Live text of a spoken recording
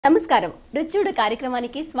నమస్కారం రుచి చూడు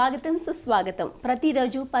కార్యక్రమానికి స్వాగతం సుస్వాగతం.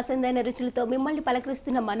 ప్రతిరోజు పసందైన రుచులతో మిమ్మల్ని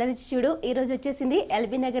పలకరిస్తున్న మన రుచి చూడు ఈ రోజు వచ్చేసింది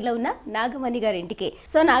ఎల్బీ నగర్ లో ఉన్న నాగమణి గారి ఇంటికి.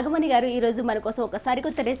 సో నాగమణి గారు ఈ రోజు మన కోసం ఒకసారి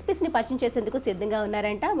కొత్త రెసిపీస్ ని పరిచయం చేసేందుకు సిద్ధంగా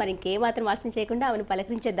ఉన్నారంట. మరి ఇంకేమాత్రం ఆలస్యం చేయకుండా ఆమెను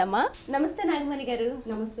పలకరించేద్దామా. నమస్తే నాగమణి గారు.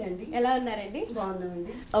 నమస్తే అండి. ఎలా ఉన్నారండి?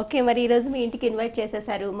 బాగున్నామండి. ఓకే, మరి ఈ రోజు మీ ఇంటికి ఇన్వైట్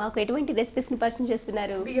చేసేసారు. మాకు ఎటువంటి రెసిపీస్ ని పరిచయం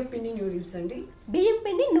చేస్తున్నారు? బియ్యం పిండి నూడిల్స్ అండి. బియ్యం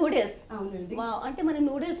పిండి నూడిల్స్. అవునండి. అంటే మన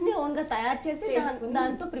నూడిల్స్ ని ఓన్ గా తయారు చేసి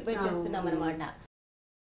దాంతో ప్రిపేర్ చేస్తున్నాం అన్నమాట.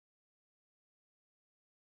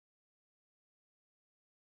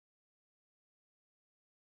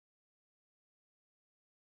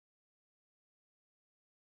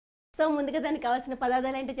 సో ముందుగా దానికి కావాల్సిన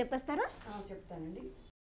పదార్థాలు ఏంటో చెప్పేస్తారా? చెప్తానండి.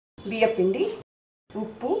 బియ్యం పిండి,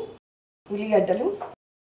 ఉప్పు, ఉల్లిగడ్డలు,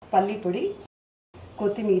 పల్లి పొడి,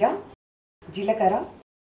 కొత్తిమీర, జీలకర్ర,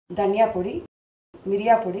 ధనియా పొడి,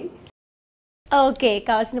 మిరియా పొడి. ఓకే,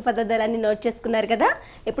 కావాల్సిన పదార్థాలన్నీ నోట్ చేసుకున్నారు కదా.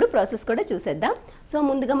 ఇప్పుడు ప్రాసెస్ కూడా చూసేద్దాం. సో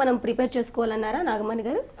ముందుగా మనం ప్రిపేర్ చేసుకోవాలన్నారా నాగమణి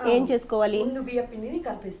గారు? ఏం చేసుకోవాలి? ముందు బియ్యం పిండిని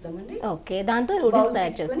కలిపిస్తామండి. ఓకే, దాంతో నూడిల్స్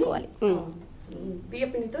తయారు చేసుకోవాలి.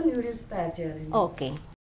 బియ్యం పిండితో నూడిల్స్ తయారు చేయాలండి. ఓకే,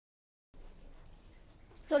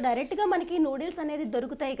 సో డైరెక్ట్ గా మనకి నూడిల్స్ అనేది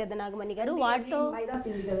దొరుకుతాయి కదా నాగమణి గారు, వాటితో మైదా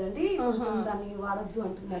పిండి కదండి, దాన్ని వాడొద్దు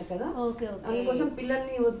అంటున్నారు కదా. ఓకే ఓకే, అందుకోసం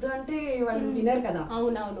పిల్లల్ని వద్దు అంటే వాళ్ళు వినరు కదా.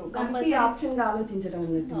 అవునవును, ఆప్షన్ గా ఆలోచించడం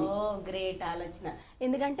అన్నట్టు. ఓ గ్రేట్ ఆలోచన.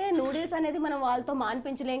 ఎందుకంటే నూడిల్స్ అనేది మనం వాళ్ళతో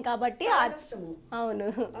మాన్పించలేం కాబట్టి. అవును,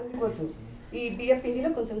 అందుకోసం ఈ బియ్యం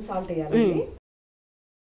పిండిలో కొంచెం సాల్ట్ వేయాలండి.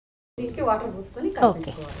 దీనికి వాటర్ పోసుకొని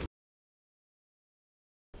కలిపేసుకోవాలి.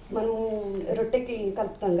 మనం రొట్టెకి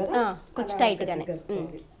కలుపుతాం కదా, కొంచెం టైట్ గానే.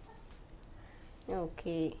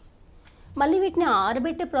 ఓకే, మళ్ళీ వీటిని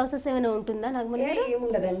ఆరబెట్టే ప్రాసెస్ ఏమైనా ఉంటుందా నాగమణి గారు?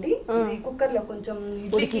 ఏముండదండి, కుక్కర్ లో కొంచెం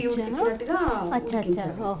ఉడికించినట్టుగా. అచ్చా అచ్చా,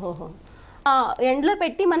 ఓహోహో. ఎండ్లో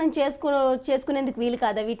పెట్టి మనం చేసుకునేందుకు వీలు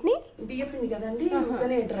కాదా వీటిని? బియ్యం పిండి కదండి,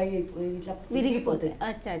 డ్రై అయిపోయి ఇట్లా విరిగిపోతాయి.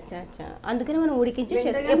 అచ్చా అచ్చా అచ్చా, అందుకని మనం ఉడికించి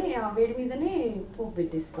వేడి మీదనే పోపు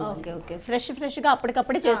పెట్టేసుకోవాలి. ఓకే ఓకే, ఫ్రెష్ గా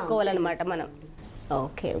అప్పటికప్పుడే చేసుకోవాలన్నమాట మనం.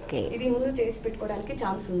 ఓకే ఓకే, ఇది ముందు చేసి పెట్టుకోవడానికి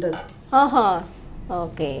ఛాన్స్ ఉండదు. ఆహా,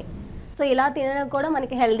 ఓకే. సో ఇలా తినడం కూడా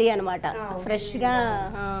మనకి హెల్దీ అనమాట, ఫ్రెష్గా.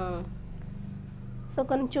 సో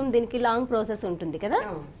కొంచెం దీనికి లాంగ్ ప్రాసెస్ ఉంటుంది కదా.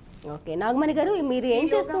 ఓకే నాగమణి గారు, మీరు ఏం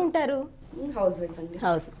చేస్తూ ఉంటారు? హౌస్ వైఫ్ అండి.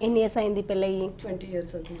 హౌస్. ఎన్ని ఇయర్స్ అయింది పెళ్ళయి? 20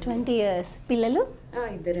 years అవుతుంది. 20 years. పిల్లలు?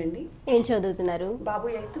 ఇద్దరండి. ఏం చదువుతున్నారు? బాబు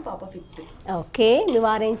 8th, పాప 5th. ఓకే, మీ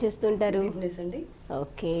వారు ఏం చేస్తుంటారు? బిజినెస్ అండి.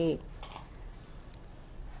 ఓకే,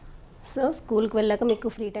 సో స్కూల్కి వెళ్ళాక మీకు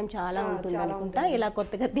ఫ్రీ టైం చాలా ఉంటుంది అనుకుంటా, ఇలా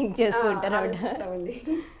కొత్తగా థింక్ చేస్తూ ఉంటారు.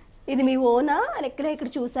 ఇది మీ ఓనా ఎక్కడ ఇక్కడ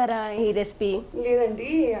చూసారా ఈ రెసిపీ?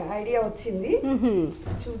 లేదండి, ఐడియా వచ్చింది,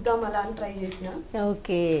 చూద్దాం అలా అని ట్రై చేసిన.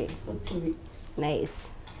 ఓకే, వచ్చింది. నైస్.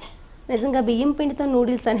 నిజంగా బియ్యం పిండితో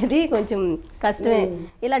నూడిల్స్ అనేది కొంచెం కష్టమే.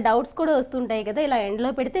 ఇలా డౌట్స్ కూడా వస్తుంటాయి కదా, ఇలా ఎండ్లో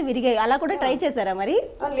పెడితే విరిగాయి, అలా కూడా ట్రై చేశారా మరి?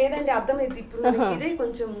 లేదండి, అర్థమైంది ఇప్పుడు. ఇదే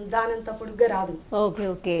కొంచెం దానంత పొడుగ్గా రాదు. ఓకే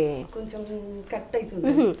ఓకే, కొంచెం కట్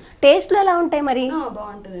అవుతుంది. టేస్ట్ లో ఎలా ఉంటాయి మరి?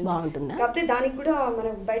 బాగుంటుంది. బాగుంటుందా? కాకపోతే దానికి కూడా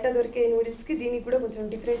మనం బయట దొరికే నూడిల్స్ కి దీనికి కూడా కొంచెం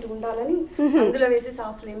డిఫరెంట్ ఉండాలని అందులో వేసే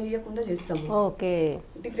సాస్లు ఏమి వేయకుండా చేస్తాము. Okay,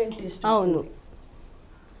 different taste. అవును.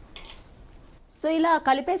 సో ఇలా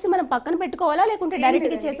కలిపేసి మనం పక్కన పెట్టుకోవాలా, లేకుంటే డైరెక్ట్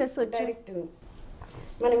గా చేసేసి? డైరెక్ట్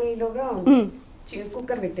మనం ఈలోగా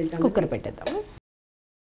కుక్కర్ పెట్టేద్దాం. కుక్కర్ పెట్టేద్దాం.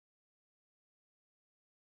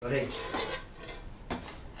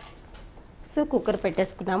 So cooker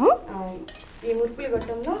పెట్టేసుకున్నాము. ఈ మురుకులు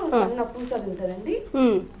గొట్టంలో సన్న పూసది ఉంటుందండి.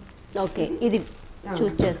 ఓకే, ఇది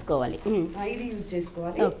చూస్ చేసుకోవాలి. ఇది యూజ్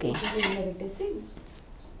చేసుకోవాలి. ఓకే, పెట్టేసి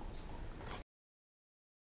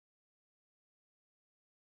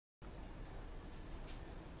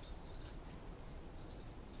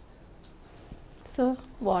సో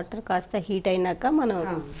వాటర్ కాస్త హీట్ అయినాక మనం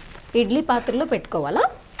ఇడ్లీ పాత్రలో పెట్టుకోవాలా?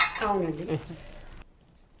 అవునండి.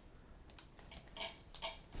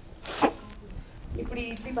 ఇప్పుడు ఈ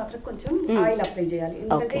ఇడ్లీ పాత్రకు కొంచెం ఆయిల్ అప్లై చేయాలి,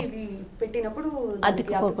 ఎందుకంటే ఇవి పెట్టినప్పుడు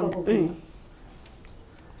అతుక్కుపోకుండా.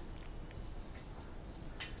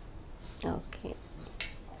 ఓకే,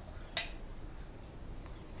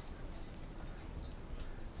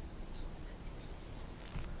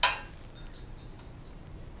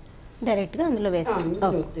 డైరెక్ట్గా అందులో వేసాను.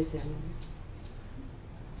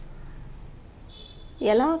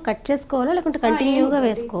 ఎలా కట్ చేసుకోవాలా, లేకుంటే కంటిన్యూగా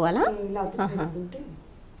వేసుకోవాలా?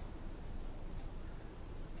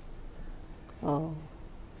 ఓ,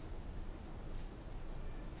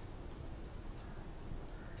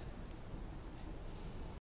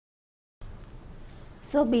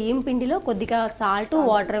 సో బియ్యం పిండిలో కొద్దిగా సాల్ట్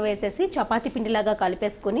వాటర్ వేసేసి చపాతీ పిండిలాగా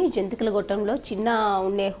కలిపేసుకొని జంతికల గొట్టంలో చిన్న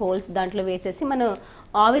ఉండే హోల్స్ దాంట్లో వేసేసి మనం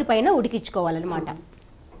ఆవిరి పైన ఉడికించుకోవాలన్నమాట.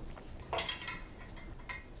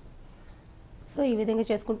 సో ఈ విధంగా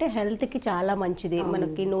చేసుకుంటే హెల్త్కి చాలా మంచిది.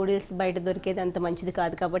 మనకి నూడిల్స్ బయట దొరికేది అంత మంచిది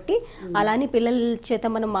కాదు కాబట్టి, అలానే పిల్లల చేత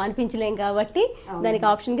మనం మానిపించలేం కాబట్టి దానికి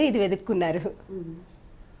ఆప్షన్గా ఇది వెతుక్కున్నారు.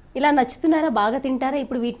 ఇలా నచ్చుతున్నారా, బాగా తింటారా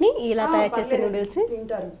ఇప్పుడు వీటిని ఇలా తయారు చేసే నూడిల్స్?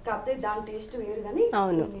 తింటారు, కాకపోతే దాని టేస్ట్ వేరు కానీ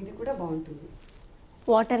అవును, ఇది కూడా బాగుంటుంది.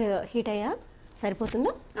 వాటర్ హీట్ అయ్యా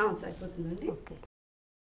సరిపోతుందా? సరిపోతుందండి. ఓకే,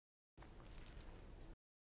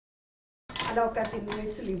 అలా ఒక 10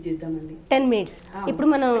 minutes లీవ్ చేద్దామండి. 10 minutes. ఇప్పుడు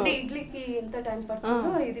మనం ఇడ్లీకి ఎంత టైం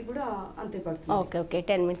పడుతుందో ఇది కూడా అంతే పడుతుంది. Okay okay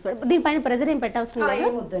 10 minutes. దీనిపైన ప్రెజర్ ఏం పెట్టవసరం లేదు?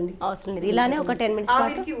 వద్దండి, అవసరం లేదు. ఇలానే ఒక 10 minutes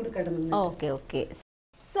ఆవిరికి ఉడకడం. Okay okay.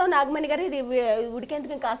 So Nagamani గారు, ఇది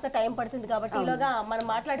ఉడికేందుకు కాస్త టైం పడుతుంది కాబట్టి ఈలోగా మనం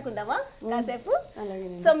మాట్లాడుకుందామా కాసేపు?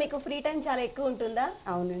 సో మీకు ఫ్రీ టైం చాలా ఎక్కువ ఉంటుందా?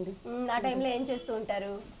 అవునండి. ఆ టైంలో ఏం చేస్తూ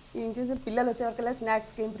ఉంటారు? ఏం చేసి పిల్లలు వచ్చేవరకల్లా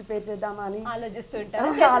స్నాక్స్ ఏం ప్రిపేర్ చేద్దామా అని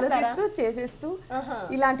ఆలోచిస్తూ చేసేస్తూ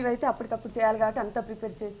ఇలాంటివి అయితే అప్పటికప్పుడు చేయాలి కాబట్టి అంతా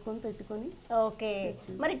ప్రిపేర్ చేసుకొని పెట్టుకొని. ఓకే,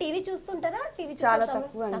 మరి టీవీ చూస్తుంటారా? టీవీ చాలా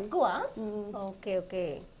తక్కువ. ఓకే ఓకే,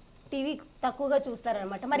 టీవీ తక్కువగా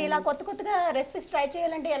చూస్తారనమాట. మరి ఇలా కొత్త కొత్తగా రెసిపీస్ ట్రై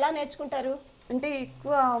చేయాలంటే ఎలా నేర్చుకుంటారు? అంటే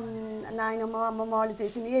ఎక్కువ నాయనమ్మ అమ్మమ్మ వాళ్ళు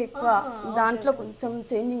చేసినవి ఎక్కువ, దాంట్లో కొంచెం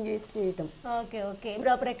చేంజింగ్ చేసి చేయటం. Okay okay.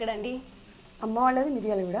 ప్రాపర్ ఎక్కడండి? అమ్మ వాళ్ళది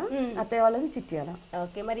మిరియాలు కూడా, అత్తయ్య వాళ్ళది చిట్యాల.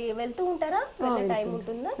 ఓకే, మరి వెళ్తూ ఉంటారా? టైం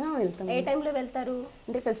ఉంటుందా? వెళ్తాం. ఏ టైంలో వెళ్తారు?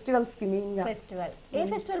 అంటే ఫెస్టివల్స్ కి మెయిన్ గా. ఫెస్టివల్, ఏ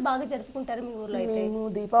ఫెస్టివల్ బాగా జరుపుకుంటారు మీ ఊర్లో అయితే? మేము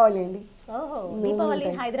దీపావళి అండి. ఓహో, దీపావళి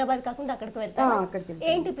హైదరాబాద్ కాకుండా అక్కడికి వెళ్తారు? అక్కడికి.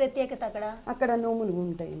 ఏంటి ప్రత్యేకత అక్కడ? అక్కడ నోములు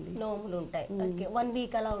ఉంటాయండి. నోములు ఉంటాయి. ఓకే, 1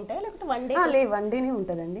 week అలా ఉంటాయి లేకపోతే 1 day? వన్ డేనే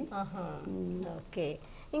ఉంటదండి. ఓకే.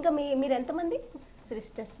 ఇంకా మీరు ఎంతమంది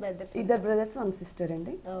సిస్టర్స్, బ్రదర్స్? 2 brothers 1 sister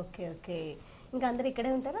అండి. Okay okay. ఇంకా అందరు ఇక్కడే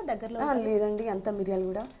ఉంటారా దగ్గరలో? లేదండి, అంతా మిరియాలు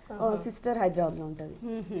కూడా. సిస్టర్ హైదరాబాద్ లో ఉంటది.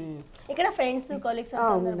 ఇక్కడ ఫ్రెండ్స్, కొలీగ్స్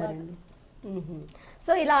ఉన్నారండి.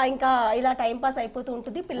 సో ఇలా టైం పాస్ అయిపోతూ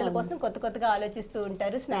ఉంటుంది. పిల్లల కోసం కొత్త కొత్తగా ఆలోచిస్తూ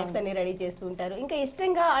ఉంటారు, స్నాక్స్ అన్ని రెడీ చేస్తూ ఉంటారు. ఇంకా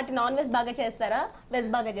ఇష్టంగా అటు నాన్ వెజ్ బాగా చేస్తారా, వెజ్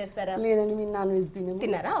బాగా చేస్తారా? లేదండి, మీరు నాన్ వెజ్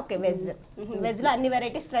తిన్నారా? ఓకే, వెజ్ లో అన్ని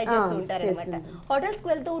వెరైటీస్ ట్రై చేస్తూ ఉంటారు అనమాట. హోటల్స్ కి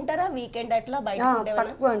వెళ్తూ ఉంటారా వీకెండ్ అట్లా? బయట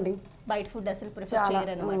బయట ఫుడ్ అసలు ప్రిఫర్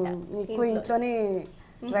చేయరు అనమాట, ఇంట్లోనే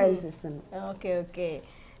ట్రయల్ చేస్తాను. Okay okay,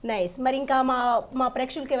 nice. మరి ఇంకా మా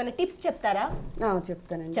ప్రేక్షకులకి ఏమైనా టిప్స్ చెప్తారా?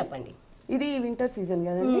 చెప్తానండి, చెప్పండి. ఇది వింటర్ సీజన్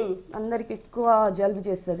కదండి, అందరికి ఎక్కువ జలుబు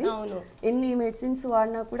చేస్తుంది. ఎన్ని మెడిసిన్స్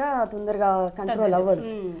వాడినా కూడా తొందరగా కంట్రోల్ అవ్వదు.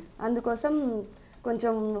 అందుకోసం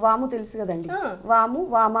కొంచెం వాము తెలుసు కదండి,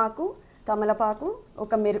 వామాకు, తమలపాకు,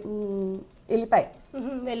 ఒక ఎల్లిపాయ,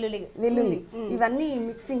 వెల్లుల్లి ఇవన్నీ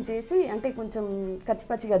మిక్సింగ్ చేసి, అంటే కొంచెం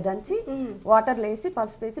కచ్చిపచ్చిగా దంచి వాటర్ వేసి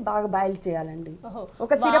పసుపు వేసి బాగా బాయిల్ చేయాలండి.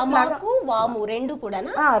 ఒక సిరప్ లాగా. వాము రెండు కూడా?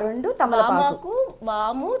 రెండు, తమలపాకు,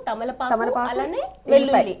 వాము, తమలపాకు, అలానే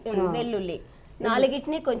వెల్లుల్లి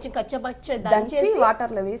నాలుగిటిని కొంచెం కచ్చపచ్చ దంచి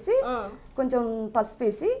వాటర్ లో వేసి కొంచెం పసుపు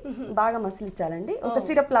వేసి బాగా మసిలించాలండి. ఒక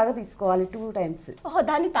సిరప్ లాగా తీసుకోవాలి 2 times.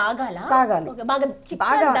 దాన్ని తాగాలి. బాగా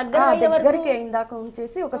దగ్గరికి అయిందాక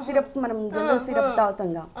ఉంచేసి ఒక సిరప్, మనం జనరల్ సిరప్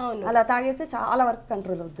తాగుతాంగా, అలా తాగేస్తే చాలా వరకు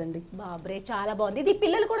కంట్రోల్ అవుతుందండి. బాబ్రే, చాలా బాగుంది. ఇది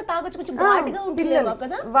పిల్లలు కూడా తాగొచ్చు, కొంచెం ఘాటుగా ఉంటుంది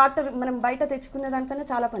కదా. వాటర్ మనం బయట తెచ్చుకునే దానికన్నా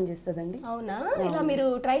చాలా పని చేస్తుందండి. అవునా? ఇలా మీరు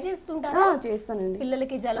ట్రై చేస్తుంటారా? చేస్తానండి.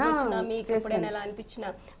 పిల్లలకి జలుబు వచ్చినా, మీకు ఎప్పుడైనా ఎలా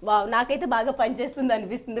అనిపించినా? నాకైతే బాగా పనిచేస్తుంది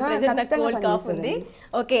అనిపిస్తుంది. కోల్డ్ కాఫ్ ఉంది.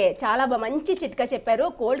 ఓకే, చాలా మంచి చిట్కా చెప్పారు.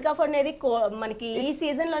 కోల్డ్ కాఫ్ అనేది మనకి ఈ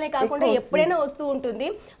సీజన్ లోనే కాకుండా ఎప్పుడైనా వస్తూ ఉంటుంది.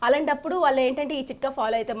 అలాంటప్పుడు వాళ్ళు ఏంటంటే ఈ చిట్కా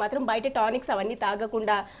ఫాలో అయితే మాత్రం బయట టానిక్స్ అవన్నీ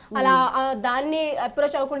తాగకుండా, అలా దాన్ని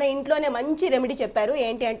అప్రోచ్ అవ్వకుండా ఇంట్లోనే మంచి రెమెడీ చెప్పారు.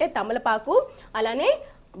 ఏంటి అంటే తమలపాకు, అలానే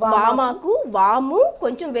వామాకు, వాము,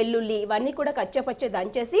 కొంచెం వెల్లుల్లి ఇవన్నీ కూడా కచ్చపచ్చ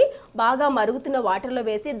దంచేసి బాగా మరుగుతున్న వాటర్లో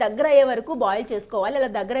వేసి దగ్గర అయ్యే వరకు బాయిల్ చేసుకోవాలి. అలా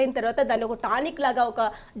దగ్గర అయిన తర్వాత దాన్ని ఒక టానిక్ లాగా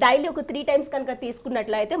డైలీ ఒక 3 times కనుక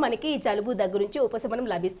తీసుకున్నట్లయితే మనకి ఈ జలుబు దగ్గర నుంచి ఉపశమనం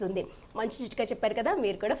లభిస్తుంది. మంచి చిట్కా చెప్పారు కదా,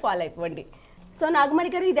 మీరు కూడా ఫాలో అయిపోండి. సో నాగమణి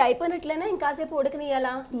గారు, ఇది అయిపోయినట్లేనా? ఇంకాసేపు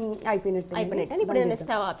ఉడకనియాలా? అయిపోయినట్టు. ఇప్పుడు నేను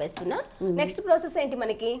స్టవ్ ఆపేస్తున్నా. నెక్స్ట్ ప్రాసెస్ ఏంటి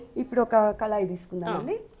మనకి? ఇప్పుడు ఒక కళాయి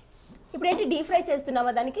తీసుకుందామండి. ఇప్పుడు ఏంటి, డీప్ ఫ్రై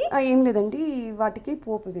చేస్తున్నావా దానికి? ఏం లేదండి, వాటికి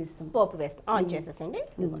పోపు వేస్తాం. ఆన్ చేసేసండి.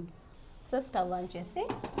 సో స్టవ్ ఆన్ చేసి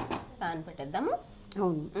పాన్ పెట్టేద్దాము.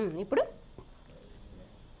 అవును. ఇప్పుడు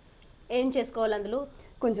ఏం చేసుకోవాలి? అందులో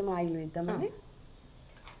కొంచెం ఆయిల్ వేద్దామండి.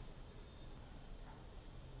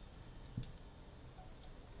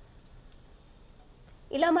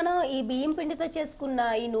 ఇలా మనం ఈ బియ్యం పిండితో చేసుకున్న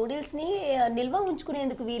ఈ నూడిల్స్ ని నిల్వ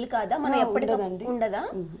ఉంచుకునేందుకు వీలు కాదా? మనం ఎప్పటికప్పుడు ఉండదా?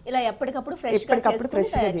 ఇలా ఎప్పటికప్పుడు ఫ్రెష్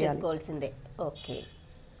గా చేసుకోవాల్సిందే. ఓకే,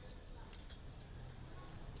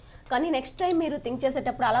 కానీ నెక్స్ట్ టైం మీరు థింక్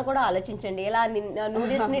చేసేటప్పుడు అలా కూడా ఆలోచించండి, ఇలా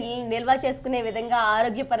నూడిల్స్ ని నిల్వ చేసుకునే విధంగా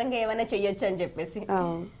ఆరోగ్యపరంగా ఏమైనా చెయ్యొచ్చు అని చెప్పేసి.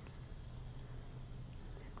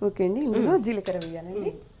 ఓకే అండి, ఇందులో జీలకర్ర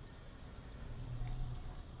వేయాలండి,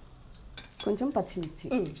 కొంచెం పచ్చిమిర్చి,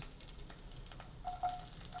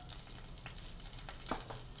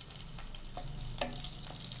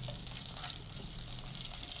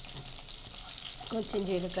 కొంచెం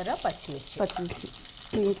జీలకర్ర, పచ్చిమిర్చి,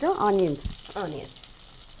 దీంట్లో ఆనియన్స్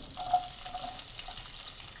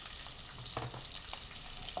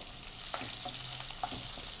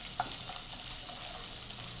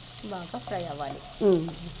బాగా ఫ్రై అవ్వాలి.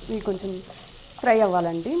 ఇవి కొంచెం ఫ్రై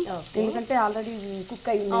అవ్వాలండి, ఎందుకంటే ఆల్రెడీ కుక్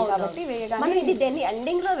అయింది కాబట్టి వేయగానే. ఇది దేన్ని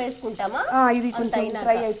ఎండింగ్ లో వేసుకుంటామా? ఇది కొంచెం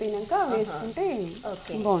ఫ్రై అయిపోయినాక వేసుకుంటే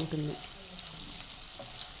బాగుంటుంది.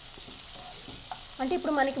 అంటే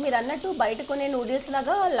ఇప్పుడు మనకి మీరు అన్నట్టు బయట కొనే నూడిల్స్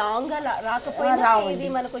లాగా లాంగ్ గా రాకపోయినా ఇది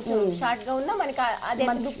మనకు కొంచెం షార్ట్ గా ఉన్నా మనకి అదే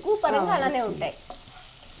దుక్కు పరంగా అలానే ఉంటాయి.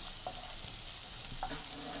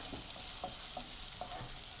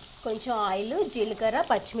 కొంచెం ఆయిల్, జీలకర్ర,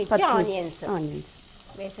 పచ్చిమిర్చి, ఆనియన్స్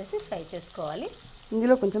వేసేసి ఫ్రై చేసుకోవాలి.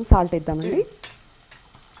 ఇందులో కొంచెం సాల్ట్ వేద్దామండి.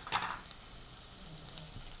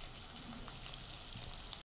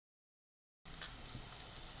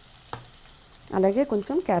 అలాగే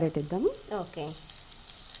కొంచెం క్యారెట్ వేద్దాము. ఓకే,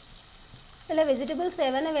 ఇలా వెజిటబుల్స్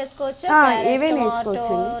ఏమైనా వేసుకోవచ్చా? ఏవైనా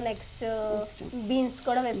వేసుకోవచ్చు. నెక్స్ట్ బీన్స్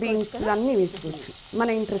కూడా బీన్స్ అన్నీ వేసుకోవచ్చు, మన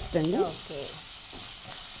ఇంట్రెస్ట్ అండి. ఓకే,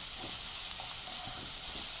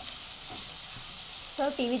 సో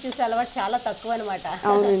టీవీ చూసే అలవాటు చాలా తక్కువ అనమాట.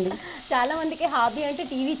 అవునండి. చాలా మందికి హాబీ అంటే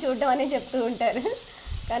టీవీ చూడడం అనే చెప్తూ ఉంటారు,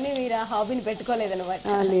 కానీ మీరు ఆ హాబీని పెట్టుకోలేదనమాట.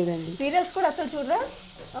 లేదండి. సీరియల్స్ కూడా అసలు చూడరా?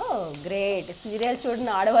 ఓ గ్రేట్, సీరియల్స్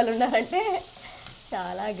చూడని ఆడవాళ్ళు ఉన్నారంటే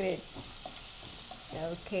చాలా గ్రేట్.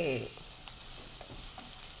 ఓకే,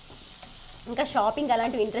 ఇంకా షాపింగ్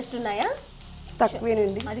అలాంటివి ఇంట్రెస్ట్ ఉన్నాయా?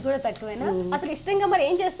 తక్కువేనండి. అది కూడా తక్కువేనా? అసలు ఇష్టంగా మరి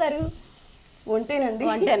ఏం చేస్తారు?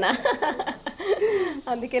 వంటేనా?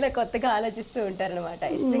 అందుకేలా కొత్తగా ఆలోచిస్తూ ఉంటారనమాట.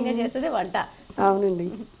 ఇష్టంగా చేసేది వంట. అవునండి.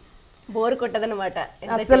 బోర్ కొట్టదనమాట.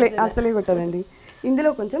 అసలే కొట్టదండి. ఇందులో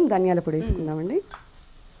కొంచెం ధనియాల పొడి వేసుకుందామండి.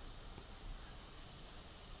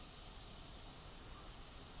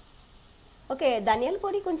 ఓకే, ధనియాల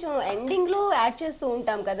పొడి కొంచెం ఎండింగ్ లో యాడ్ చేస్తూ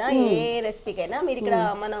ఉంటాం కదా ఏ రెసిపీకైనా. మీరు ఇక్కడ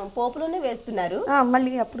మనం పోపులోనే వేస్తున్నారు.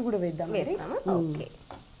 మళ్ళీ అప్పుడు కూడా వేద్దాం. ఓకే,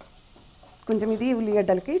 కొంచెం ఇది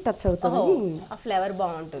ఉల్లిగడ్డలకి టచ్ అవుతుంది, ఆ ఫ్లేవర్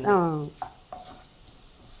బాగుంటుంది.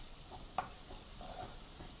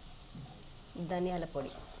 ధనియాల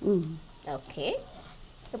పొడి. ఓకే,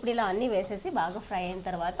 ఇప్పుడు ఇలా అన్ని వేసేసి బాగా ఫ్రై అయిన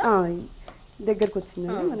తర్వాత దగ్గరకు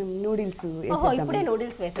వచ్చిందండి, మనం నూడిల్స్ ఇప్పుడే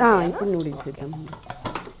నూడిల్స్ వేసేసాము. ఇప్పుడు నూడిల్స్ వేద్దాం.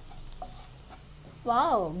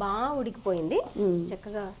 వావ్, బాగా ఉడికిపోయింది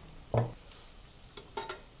చక్కగా.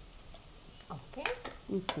 Okay,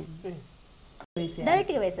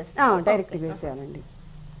 direct వేసేయాలండి.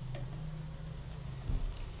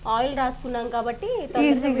 ఆయిల్ రాసుకున్నాం కాబట్టి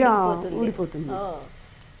ఈజీగా ఊడిపోతుంది.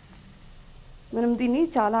 మనం దీన్ని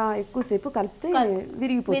చాలా ఎక్కువసేపు కలిపితే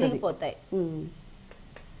విరిగిపోతాయి.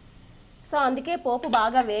 సో అందుకే పోపు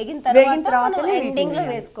బాగా వేగిన తర్వాత ఎండింగ్ లో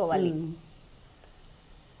వేసుకోవాలి.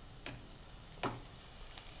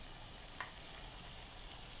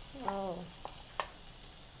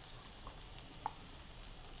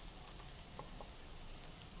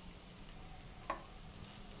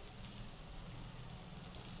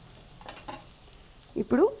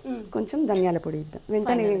 ఇప్పుడు కొంచెం ధనియాల పొడి ఇద్దాం.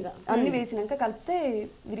 వెంటనే అన్ని వేసినాక కలిపితే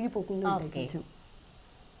విరిగిపోకుండా ఉంటాయి. కొంచెం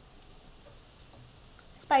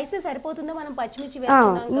స్పైసీ సరిపోతుందా? మనం పచ్చిమిర్చి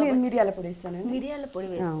వేస్తున్నాం. మిరియాల పొడి వేస్తాను. మిరియాల పొడి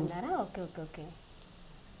వేస్తున్నారా? Okay okay okay.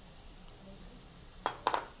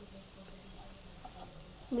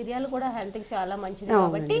 మిరియాలు కూడా హెల్త్ కి చాలా మంచిది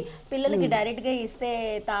కాబట్టి పిల్లలకి డైరెక్ట్ గా ఇస్తే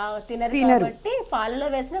తినరు కాబట్టి పాలలో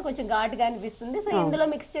వేసినా కొంచెం ఘాటుగా అనిపిస్తుంది. సో ఇందులో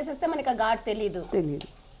మిక్స్ చేసేస్తే మనకి ఆ ఘాటు తెలియదు.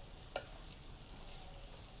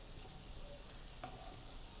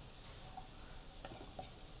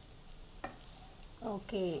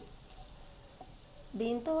 ఓకే,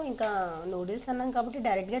 దీంతో ఇంకా నూడిల్స్ అన్నాం కాబట్టి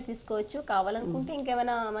డైరెక్ట్గా తీసుకోవచ్చు. కావాలనుకుంటే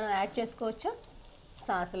ఇంకేమైనా మనం యాడ్ చేసుకోవచ్చా?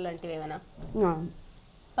 సాసులు లాంటివి ఏమైనా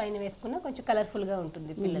పైన వేసుకున్నా కొంచెం కలర్ఫుల్గా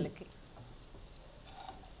ఉంటుంది పిల్లలకి.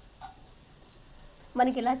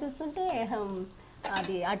 మనకి ఇలా చూస్తుంటే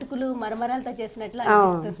అది అటుకులు మరమరాలతో చేసినట్లు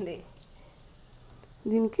అనిపిస్తుంది.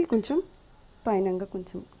 దీనికి కొంచెం పైనంగా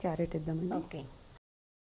కొంచెం క్యారెట్ ఇద్దామండి. ఓకే,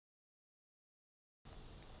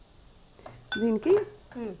 దీనికి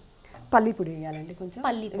పల్లి పొడి వేయాలండి. కొంచెం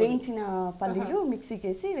వేయించిన పల్లీలు మిక్సీకి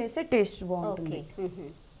వేస్తే టేస్ట్ బాగుంటుంది.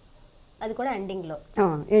 అది కూడా ఎండింగ్లో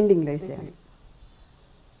వేసేయాలి.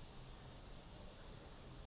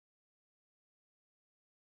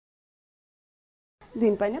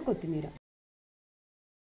 దీనిపైన కొత్తిమీర.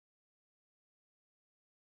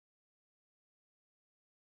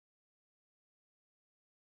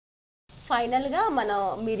 ఫైనల్ గా మనం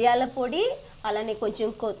మిరియాల పొడి, అలానే కొంచెం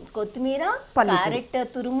కొత్తిమీర, క్యారెట్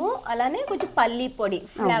తురుము, అలానే కొంచెం పల్లి పొడి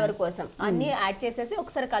ఫ్లేవర్ కోసం అన్ని యాడ్ చేసేసి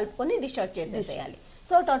ఒకసారి కలుపుకొని డిష్ అవుట్ చేసేసేయాలి.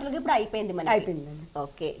 సో టోటల్ గా ఇప్పుడు అయిపోయింది మనకి.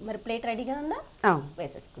 ఓకే, మరి ప్లేట్ రెడీగా ఉందా?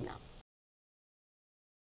 వేసేసుకుందాం.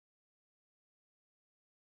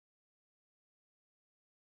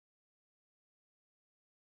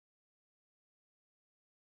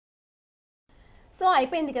 సో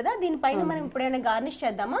అయిపోయింది కదా, దీనిపైన మనం ఇప్పుడైనా గార్నిష్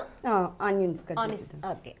చేద్దామా? ఆనియన్స్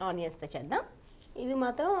ఓకే, ఆనియన్స్తో చేద్దాం. ఇవి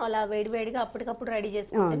మాత్రం అలా వేడివేడిగా అప్పటికప్పుడు రెడీ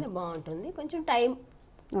చేసుకుంటేనే బాగుంటుంది. కొంచెం టైం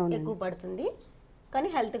ఎక్కువ పడుతుంది కానీ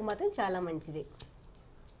హెల్త్కి మాత్రం చాలా మంచిది.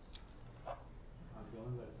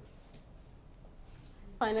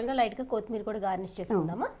 ఫైనల్గా లైట్గా కొత్తిమీర కూడా గార్నిష్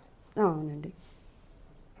చేసుకుందామా? అవునండి.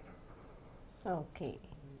 ఓకే,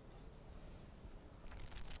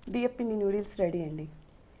 బియ్యపిండి నూడిల్స్ రెడీ అండి.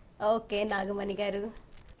 ఓకే నాగమణి గారు,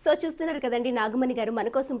 సో చూస్తున్నారు కదండి, నాగమణి గారు మన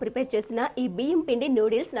కోసం ప్రిపేర్ చేసిన ఈ బియ్యం పిండి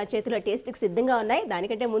నూడిల్స్ నా చేతిలో టేస్ట్కి సిద్ధంగా ఉన్నాయి.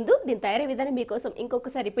 దానికంటే ముందు దీని తయారీ విధానం మీకోసం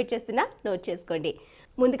ఇంకొకసారి రిపీట్ చేస్తున్నా, నోట్ చేసుకోండి.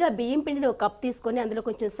 ముందుగా బియ్యం పిండిని ఒక కప్ తీసుకొని అందులో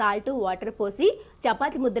కొంచెం సాల్ట్, వాటర్ పోసి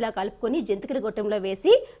చపాతి ముద్దలా కలుపుకొని జంతికల గొట్టంలో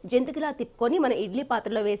వేసి జంతికలా తిప్పుకొని మన ఇడ్లీ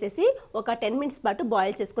పాత్రలో వేసేసి ఒక 10 మినిట్స్ పాటు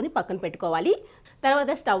బాయిల్ చేసుకొని పక్కన పెట్టుకోవాలి. తర్వాత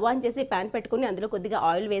స్టవ్ ఆన్ చేసి ప్యాన్ పెట్టుకొని అందులో కొద్దిగా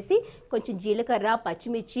ఆయిల్ వేసి కొంచెం జీలకర్ర,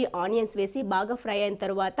 పచ్చిమిర్చి, ఆనియన్స్ వేసి బాగా ఫ్రై అయిన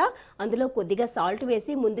తర్వాత అందులో కొద్దిగా సాల్ట్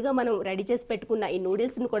వేసి ముందుగా మనం రెడీ చేసి పెట్టుకున్న ఈ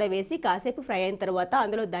నూడిల్స్ని కూడా వేసి కాసేపు ఫ్రై అయిన తర్వాత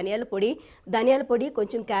అందులో ధనియాల పొడి,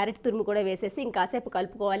 కొంచెం క్యారెట్ తురుము కూడా వేసేసి ఇంకాసేపు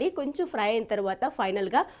కలుపుకోవాలి. కొంచెం ఫ్రై అయిన తర్వాత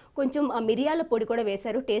ఫైనల్గా కొంచెం మిరియాల పొడి కూడా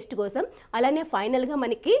వేశారు టేస్ట్ కోసం. అలానే ఫైనల్గా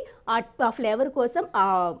మనకి ఆ ఫ్లేవర్ కోసం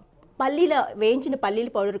వేయించిన పల్లీల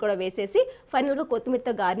పౌడర్ కూడా వేసేసి ఫైనల్గా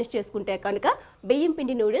కొత్తిమీరతో గార్నిష్ చేసుకుంటే కనుక బియ్యం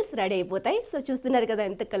పిండి నూడిల్స్ రెడీ అయిపోతాయి. సో చూస్తున్నారు కదా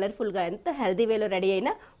ఎంత కలర్ఫుల్గా, ఎంత హెల్దీ వేలో రెడీ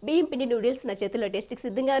అయిన బియ్యం పిండి నూడిల్స్ నా చేతిలో టేస్ట్కి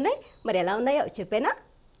సిద్ధంగా ఉన్నాయి. మరి ఎలా ఉన్నాయో చెప్పేనా?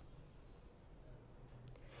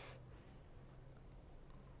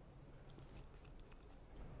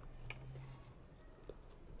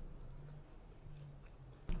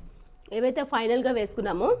 ఏవైతే ఫైనల్గా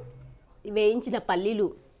వేసుకున్నామో వేయించిన పల్లీలు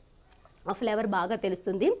ఆ ఫ్లేవర్ బాగా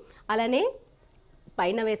తెలుస్తుంది. అలానే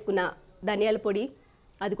పైన వేసుకున్న ధనియాల పొడి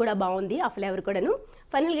అది కూడా బాగుంది, ఆ ఫ్లేవర్ కూడాను.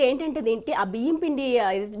 ఫైనల్గా ఏంటంటే దీనికి ఆ బియ్యం పిండి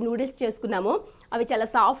నూడిల్స్ చేసుకున్నామో అవి చాలా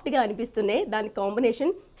సాఫ్ట్గా అనిపిస్తున్నాయి, దాని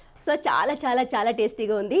కాంబినేషన్. సో చాలా చాలా చాలా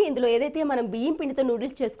టేస్టీగా ఉంది. ఇందులో ఏదైతే మనం బియ్యం పిండితో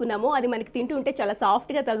నూడిల్స్ చేసుకున్నామో అది మనకి తింటూ ఉంటే చాలా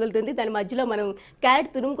సాఫ్ట్గా తగులుతుంది. దాని మధ్యలో మనం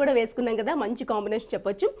క్యారెట్ తురుము కూడా వేసుకున్నాం కదా, మంచి కాంబినేషన్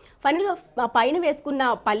చెప్పొచ్చు. ఫైనల్గా పైన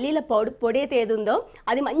వేసుకున్న పల్లీల పొడి అయితే ఏది ఉందో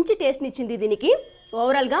అది మంచి టేస్ట్ని ఇచ్చింది దీనికి.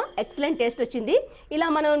 ఓవరాల్గా ఎక్సలెంట్ టేస్ట్ వచ్చింది. ఇలా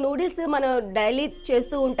మనం నూడిల్స్ మనం డైలీ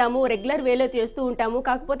చేస్తూ ఉంటాము, రెగ్యులర్ వేలో చేస్తూ ఉంటాము,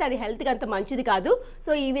 కాకపోతే అది హెల్త్కి అంత మంచిది కాదు.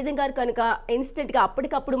 సో ఈ విధంగా కనుక ఇన్స్టెంట్గా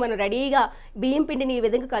అప్పటికప్పుడు మనం రెడీగా బియ్యం పిండిని ఈ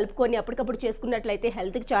విధంగా కలుపుకొని అప్పటికప్పుడు చేసుకున్నట్లయితే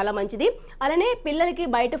హెల్త్కి చాలా మంచిది. అలానే పిల్లలకి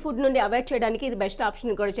బయట ఫుడ్ నుండి అవాయిడ్ చేయడానికి ఇది బెస్ట్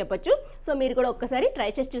ఆప్షన్ కూడా చెప్పొచ్చు. సో మీరు కూడా ఒక్కసారి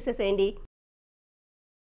ట్రై చేసి చూసేసేయండి.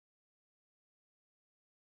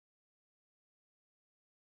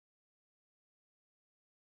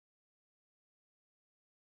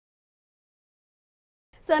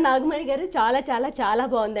 సో నాగమణి గారు చాలా చాలా చాలా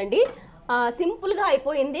బాగుందండి. సింపుల్గా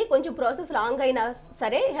అయిపోయింది. కొంచెం ప్రాసెస్ లాంగ్ అయినా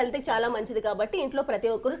సరే హెల్త్కి చాలా మంచిది కాబట్టి ఇంట్లో ప్రతి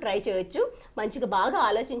ఒక్కరు ట్రై చేయొచ్చు. మంచిగా బాగా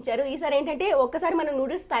ఆలోచించారు. ఈసారి ఏంటంటే ఒక్కసారి మనం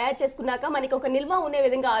నూడిల్స్ తయారు చేసుకున్నాక మనకి ఒక నిల్వ ఉండే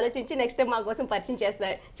విధంగా ఆలోచించి నెక్స్ట్ టైం మా కోసం పరిచయం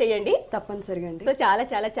చేయండి. తప్పనిసరిగా అండి. సో చాలా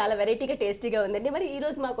చాలా చాలా వెరైటీగా టేస్టీగా ఉందండి. మరి ఈ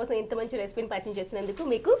రోజు మా కోసం ఇంత మంచి రెసిపీని పరిచయం చేసినందుకు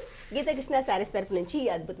మీకు గీతాకృష్ణ శారీస్ తరఫు నుంచి ఈ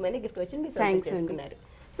అద్భుతమైన గిఫ్ట్ వచ్చి మీరు చేసుకున్నారు.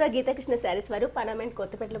 సో గీతాకృష్ణ శారీస్ వారు పర్మనెంట్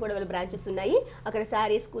కొత్తపేటలో కూడా వాళ్ళ బ్రాంచెస్ ఉన్నాయి. అక్కడ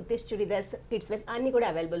శారీస్, కుర్తీస్, చుడిదార్స్, కిడ్స్ వేర్స్ అన్ని కూడా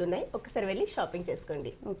అవైలబుల్ ఉన్నాయి. ఒక్కసారి వెళ్ళి షాపింగ్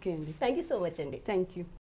చేసుకోండి. ఓకే అండి, థ్యాంక్ యూ సో మచ్ అండి. Thank you.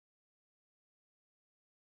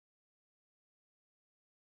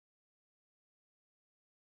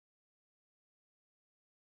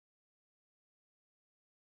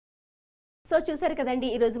 సో చూసారు కదండి,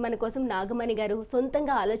 ఈరోజు మన కోసం నాగమణి గారు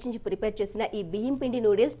సొంతంగా ఆలోచించి ప్రిపేర్ చేసిన ఈ బియ్యం పిండి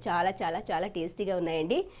నూడిల్స్ చాలా చాలా చాలా టేస్టీగా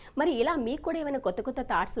ఉన్నాయండి. మరి ఇలా మీకు కూడా ఏమైనా కొత్త కొత్త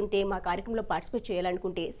థాట్స్ ఉంటే మా కార్యక్రమంలో పార్టిసిపేట్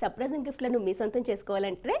చేయాలనుకుంటే సర్ప్రైజింగ్ గిఫ్ట్లను మీ సొంతం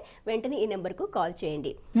చేసుకోవాలంటే వెంటనే ఈ నెంబర్కు కాల్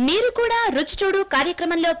చేయండి. మీరు కూడా రుచి చూడు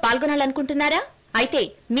కార్యక్రమంలో పాల్గొనాలనుకుంటున్నారా? అయితే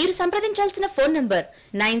మీరు సంప్రదించాల్సిన ఫోన్ నంబర్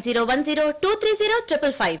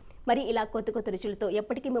 9010230555. మరి ఇలా కొత్త కొత్త రుచులతో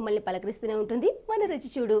ఎప్పటికీ మిమ్మల్ని పలకరిస్తూనే ఉంటుంది మన రుచి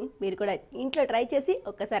చూడు. మీరు కూడా ఇంట్లో ట్రై చేసి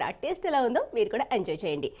ఒక్కసారి ఆ టేస్ట్ ఎలా ఉందో మీరు కూడా ఎంజాయ్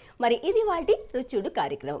చేయండి. మరి ఇది వాటి రుచి చూడు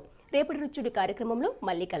కార్యక్రమం. రేపటి రుచి చూడు కార్యక్రమంలో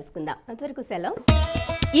మళ్ళీ కలుసుకుందాం. అంతవరకు సెలవు.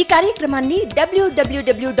 ఈ కార్యక్రమాన్ని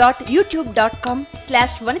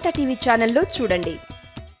www.youtube.com/vanitha TV ఛానల్లో చూడండి.